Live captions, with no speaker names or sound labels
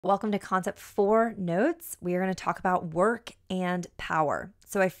Welcome to Concept 4 Notes. We are going to talk about work and power.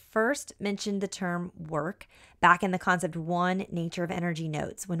 So I first mentioned the term work back in the Concept 1 Nature of Energy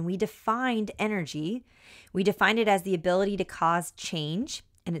notes. When we defined energy, we defined it as the ability to cause change,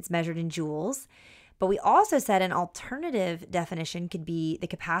 and it's measured in joules. But we also said an alternative definition could be the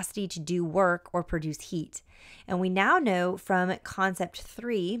capacity to do work or produce heat. And we now know from Concept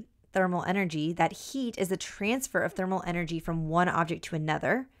 3, thermal energy, that heat is the transfer of thermal energy from one object to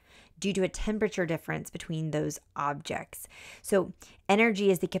another due to a temperature difference between those objects. So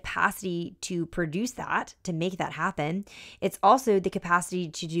energy is the capacity to produce that, to make that happen. It's also the capacity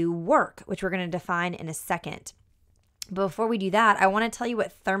to do work, which we're going to define in a second. But before we do that, I want to tell you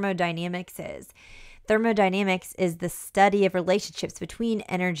what thermodynamics is. Thermodynamics is the study of relationships between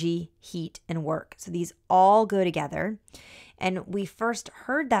energy, heat, and work. So these all go together. And we first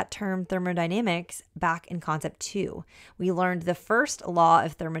heard that term thermodynamics back in Concept 2. We learned the first law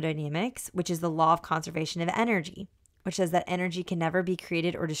of thermodynamics, which is the law of conservation of energy, which says that energy can never be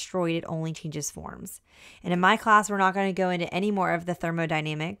created or destroyed, it only changes forms. And in my class, we're not going to go into any more of the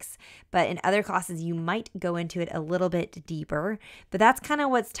thermodynamics, but in other classes, you might go into it a little bit deeper. But that's kind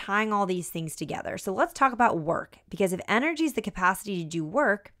of what's tying all these things together. So let's talk about work, because if energy is the capacity to do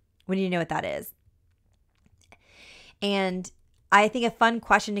work, we need to know what that is. And I think a fun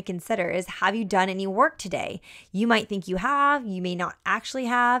question to consider is, have you done any work today? You might think you have, you may not actually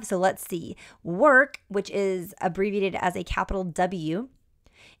have. So let's see. Work, which is abbreviated as a capital W,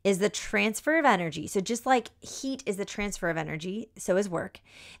 is the transfer of energy. So just like heat is the transfer of energy, so is work,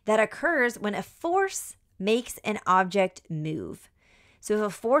 that occurs when a force makes an object move. So if a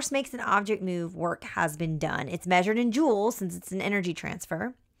force makes an object move, work has been done. It's measured in joules since it's an energy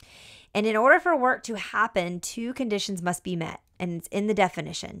transfer. And in order for work to happen, two conditions must be met, and it's in the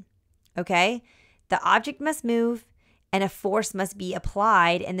definition, okay? The object must move, and a force must be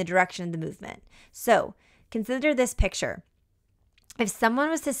applied in the direction of the movement. So consider this picture. If someone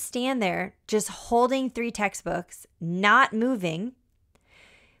was to stand there just holding 3 textbooks, not moving,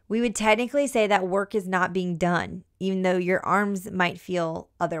 we would technically say that work is not being done, even though your arms might feel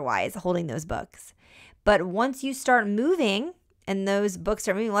otherwise holding those books. But once you start moving, and those books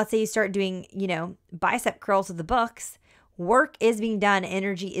start moving, let's say you start doing, bicep curls with the books, work is being done,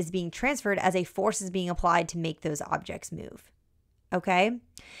 energy is being transferred as a force is being applied to make those objects move. Okay?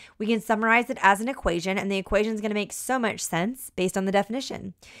 We can summarize it as an equation, and the equation is going to make so much sense based on the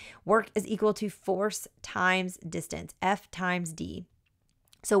definition. Work is equal to force times distance, F times D.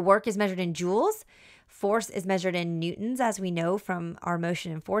 So work is measured in joules. Force is measured in newtons, as we know from our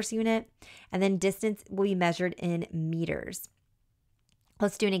motion and force unit. And then distance will be measured in meters.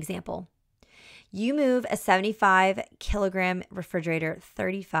 Let's do an example. You move a 75 kilogram refrigerator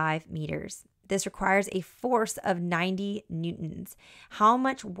 35 meters. This requires a force of 90 newtons. How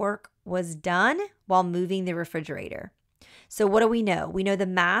much work was done while moving the refrigerator? So what do we know? We know the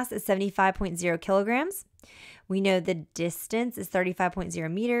mass is 75.0 kilograms. We know the distance is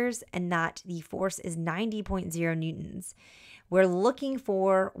 35.0 meters, and that the force is 90.0 newtons. We're looking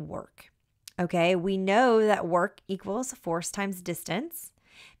for work. Okay, we know that work equals force times distance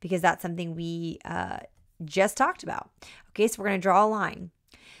because that's something we just talked about. Okay, so we're going to draw a line.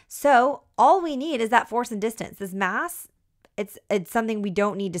 So all we need is that force and distance. This mass, it's something we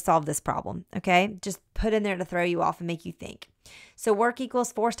don't need to solve this problem. Okay, just put in there to throw you off and make you think. So work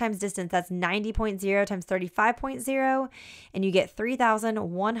equals force times distance. That's 90.0 times 35.0, and you get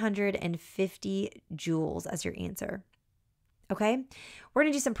 3,150 joules as your answer. Okay, we're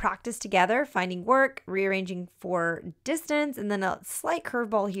going to do some practice together, finding work, rearranging for distance, and then a slight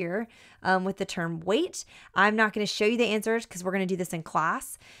curveball here with the term weight. I'm not going to show you the answers because we're going to do this in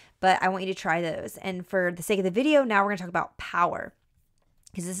class, but I want you to try those. And for the sake of the video, now we're going to talk about power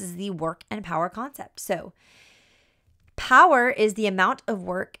because this is the work and power concept. So power is the amount of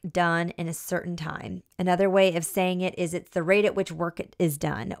work done in a certain time. Another way of saying it is it's the rate at which work is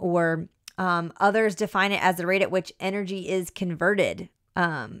done, or others define it as the rate at which energy is converted.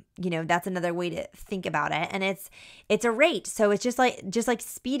 That's another way to think about it. And it's a rate. So it's just like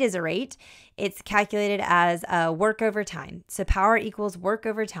speed is a rate. It's calculated as work over time. So power equals work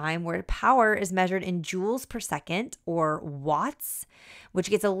over time, where power is measured in joules per second, or watts, which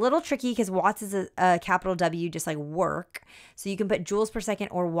gets a little tricky because watts is a capital W, just like work. So you can put joules per second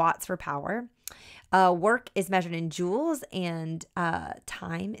or watts for power. Work is measured in joules, and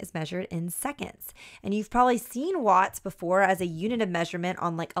time is measured in seconds. And you've probably seen watts before as a unit of measurement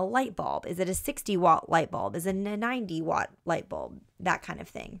on like a light bulb. Is it a 60-watt light bulb? Is it a 90-watt light bulb? That kind of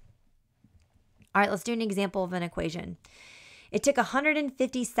thing. All right, let's do an example of an equation. It took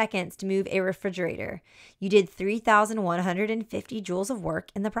 150 seconds to move a refrigerator. You did 3,150 joules of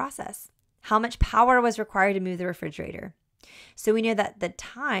work in the process. How much power was required to move the refrigerator? So we know that the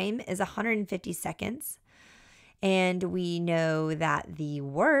time is 150 seconds, and we know that the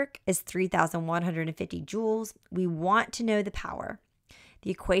work is 3,150 joules. We want to know the power.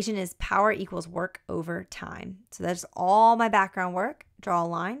 The equation is power equals work over time. So that's all my background work. Draw a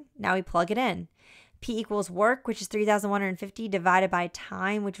line. Now we plug it in. P equals work, which is 3,150, divided by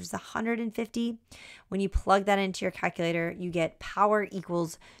time, which was 150. When you plug that into your calculator, you get power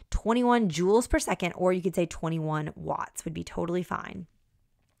equals 21 joules per second, or you could say 21 watts would be totally fine.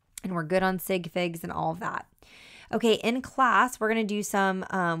 And we're good on sig figs and all of that. Okay, in class, we're going to do some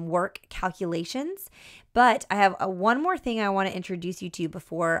work calculations, but I have one more thing I want to introduce you to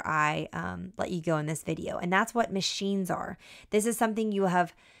before I let you go in this video, and that's what machines are. This is something you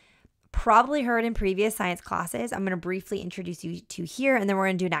have probably heard in previous science classes. I'm going to briefly introduce you to here, and then we're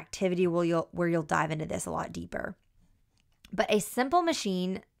going to do an activity where you'll dive into this a lot deeper. But a simple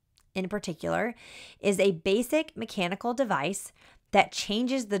machine in particular is a basic mechanical device that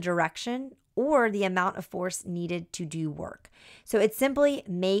changes the direction or the amount of force needed to do work. So it simply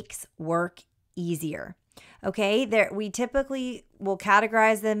makes work easier. Okay, we typically will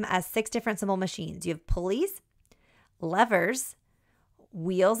categorize them as 6 different simple machines. You have pulleys, levers,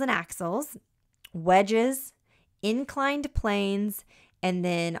 wheels and axles, wedges, inclined planes, and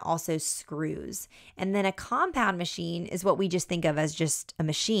then also screws. And then a compound machine is what we just think of as just a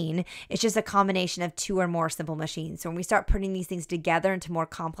machine. It's just a combination of 2 or more simple machines. So when we start putting these things together into more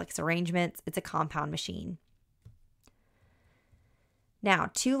complex arrangements, it's a compound machine. Now,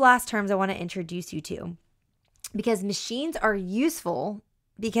 2 last terms I want to introduce you to, because machines are useful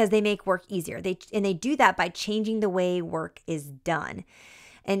because they make work easier. They do that by changing the way work is done.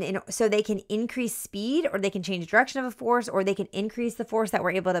 And so they can increase speed, or they can change the direction of a force, or they can increase the force that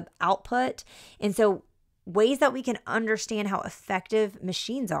we're able to output. And so ways that we can understand how effective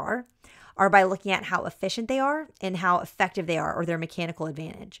machines are by looking at how efficient they are and how effective they are, or their mechanical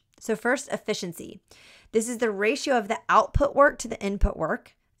advantage. So first, efficiency. This is the ratio of the output work to the input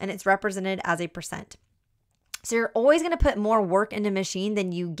work, and it's represented as a percent. So you're always going to put more work into a machine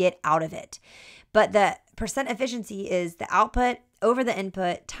than you get out of it. But the percent efficiency is the output over the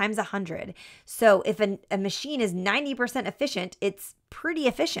input times 100. So if a machine is 90% efficient, it's pretty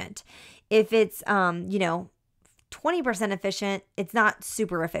efficient. If it's 20% efficient, it's not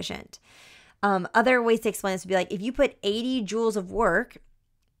super efficient. Other ways to explain this would be like, if you put 80 joules of work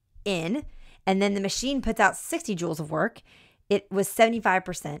in, and then the machine puts out 60 joules of work, it was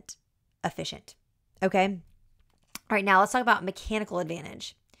 75% efficient. Okay. All right, now let's talk about mechanical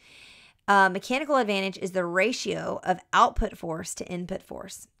advantage. Mechanical advantage is the ratio of output force to input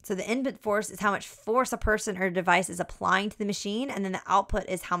force. So the input force is how much force a person or device is applying to the machine, and then the output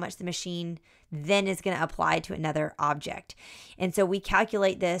is how much the machine then is going to apply to another object. And so we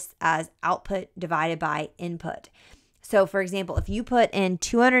calculate this as output divided by input. So for example, if you put in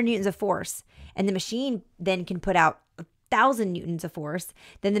 200 newtons of force and the machine then can put out 1,000 newtons of force,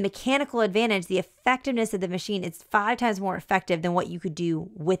 then the mechanical advantage, the effectiveness of the machine, is 5 times more effective than what you could do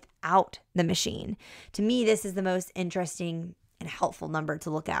without the machine. To me, this is the most interesting and helpful number to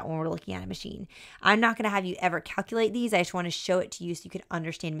look at when we're looking at a machine. I'm not going to have you ever calculate these. I just want to show it to you so you can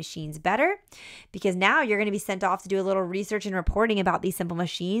understand machines better, because now you're going to be sent off to do a little research and reporting about these simple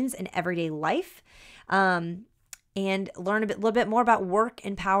machines in everyday life, and learn a little bit more about work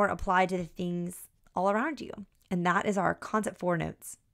and power applied to the things all around you. And that is our Concept 4 notes.